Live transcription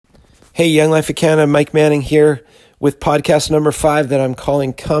Hey, Young Life of Canada, Mike Manning here with podcast number 5 that I'm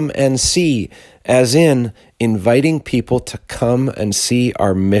calling Come and See, as in inviting people to come and see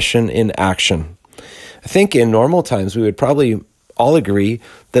our mission in action. I think in normal times we would probably all agree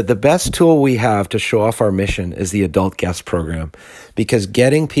that the best tool we have to show off our mission is the adult guest program, because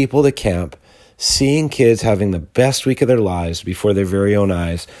getting people to camp, seeing kids having the best week of their lives before their very own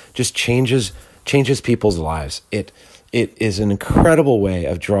eyes just changes people's lives. It is an incredible way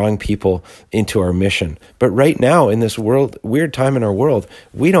of drawing people into our mission. But right now, in this weird time in our world,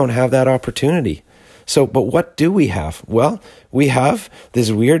 we don't have that opportunity. But what do we have? Well, we have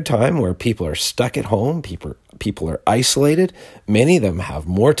this weird time where people are stuck at home, people are isolated. Many of them have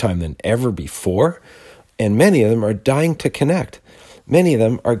more time than ever before, and many of them are dying to connect. Many of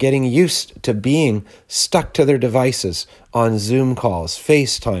them are getting used to being stuck to their devices on Zoom calls,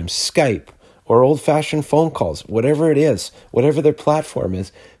 FaceTime, Skype, or old-fashioned phone calls, whatever it is, whatever their platform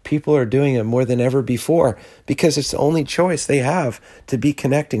is. People are doing it more than ever before because it's the only choice they have to be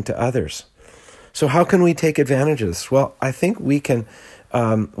connecting to others. So how can we take advantage of this? Well, I think we can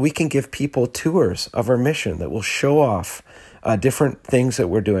give people tours of our mission that will show off different things that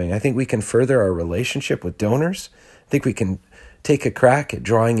we're doing. I think we can further our relationship with donors. I think we can take a crack at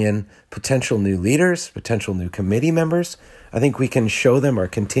drawing in potential new leaders, potential new committee members. I think we can show them our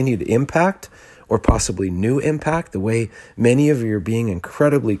continued impact or possibly new impact, the way many of you are being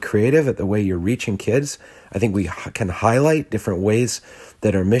incredibly creative at the way you're reaching kids. I think we can highlight different ways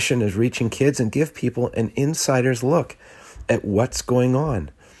that our mission is reaching kids and give people an insider's look at what's going on.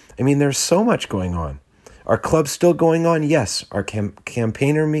 I mean, there's so much going on. Are clubs still going on? Yes. Are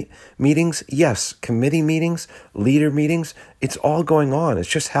campaigner meetings? Yes. Committee meetings, leader meetings, it's all going on. It's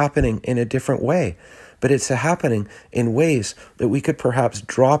just happening in a different way. But it's happening in ways that we could perhaps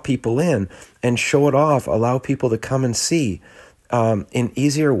draw people in and show it off, allow people to come and see in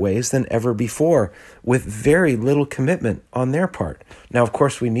easier ways than ever before, with very little commitment on their part. Now, of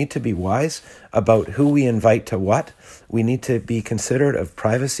course, we need to be wise about who we invite to what. We need to be considerate of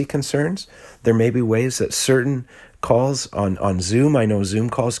privacy concerns. There may be ways that certain calls on Zoom, I know Zoom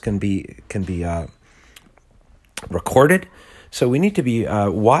calls can be recorded. So we need to be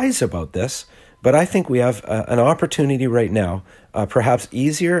wise about this. But I think we have an opportunity right now, perhaps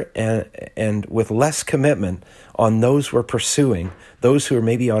easier and with less commitment on those we're pursuing, those who are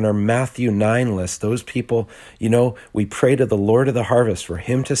maybe on our Matthew 9 list, those people, we pray to the Lord of the harvest for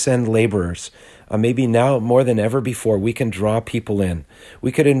him to send laborers. Maybe now more than ever before, we can draw people in.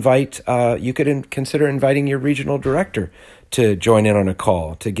 We could consider inviting your regional director to join in on a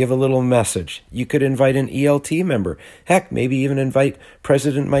call, to give a little message. You could invite an ELT member. Heck, maybe even invite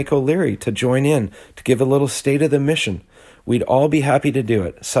President Mike O'Leary to join in, to give a little state of the mission. We'd all be happy to do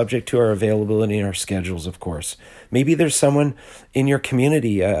it, subject to our availability and our schedules, of course. Maybe there's someone in your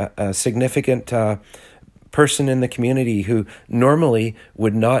community, a significant person in the community who normally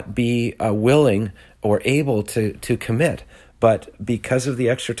would not be willing or able to commit, but because of the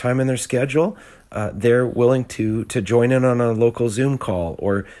extra time in their schedule, they're willing to join in on a local Zoom call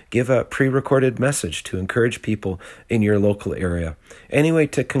or give a pre-recorded message to encourage people in your local area. Anyway,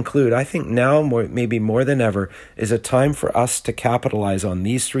 to conclude, I think now maybe more than ever is a time for us to capitalize on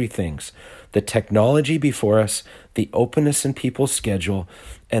these 3 things: the technology before us, the openness in people's schedule,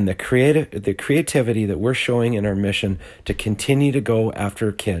 and the creativity that we're showing in our mission to continue to go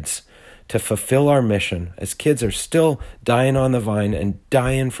after kids, to fulfill our mission, as kids are still dying on the vine and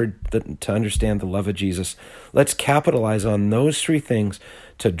dying to understand the love of Jesus. Let's capitalize on those 3 things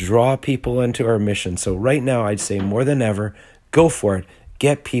to draw people into our mission. So right now, I'd say more than ever, go for it.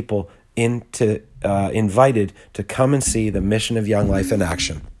 Get people invited to come and see the mission of Young Life in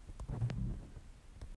action.